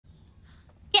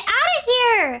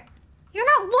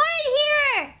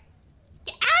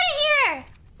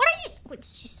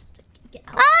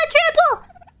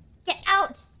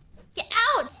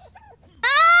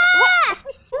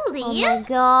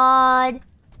god.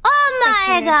 Oh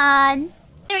my god.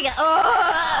 There we go.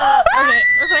 Oh, okay, it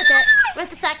was worth it. Worth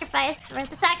the sacrifice. Worth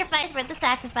the sacrifice. Worth the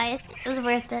sacrifice. It was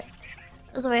worth it.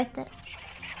 It was worth it.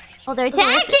 Oh, they're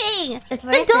attacking! It's The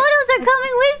worth it. dodos are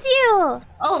coming with you!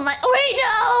 Oh my... Oh, wait,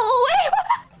 no! Wait,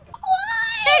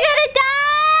 why? They're gonna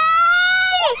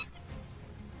die!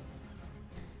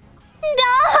 No!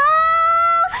 No!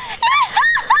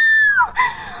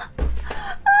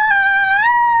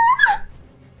 Ah!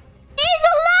 He's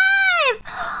alive!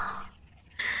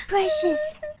 Precious.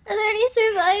 Are there any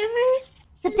survivors?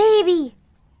 The baby.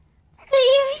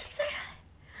 Baby survivors.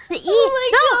 The E. Oh my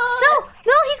no, god.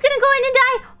 no, he's gonna go in and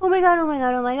die. Oh my god, oh my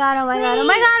god, oh my god, oh my god, oh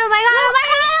my god, oh my god, oh my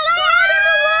god,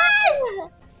 oh my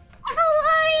god! How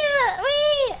are you?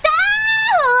 Wait. Stop!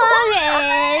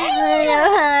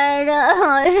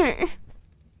 Okay.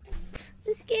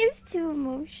 This game's too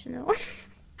emotional.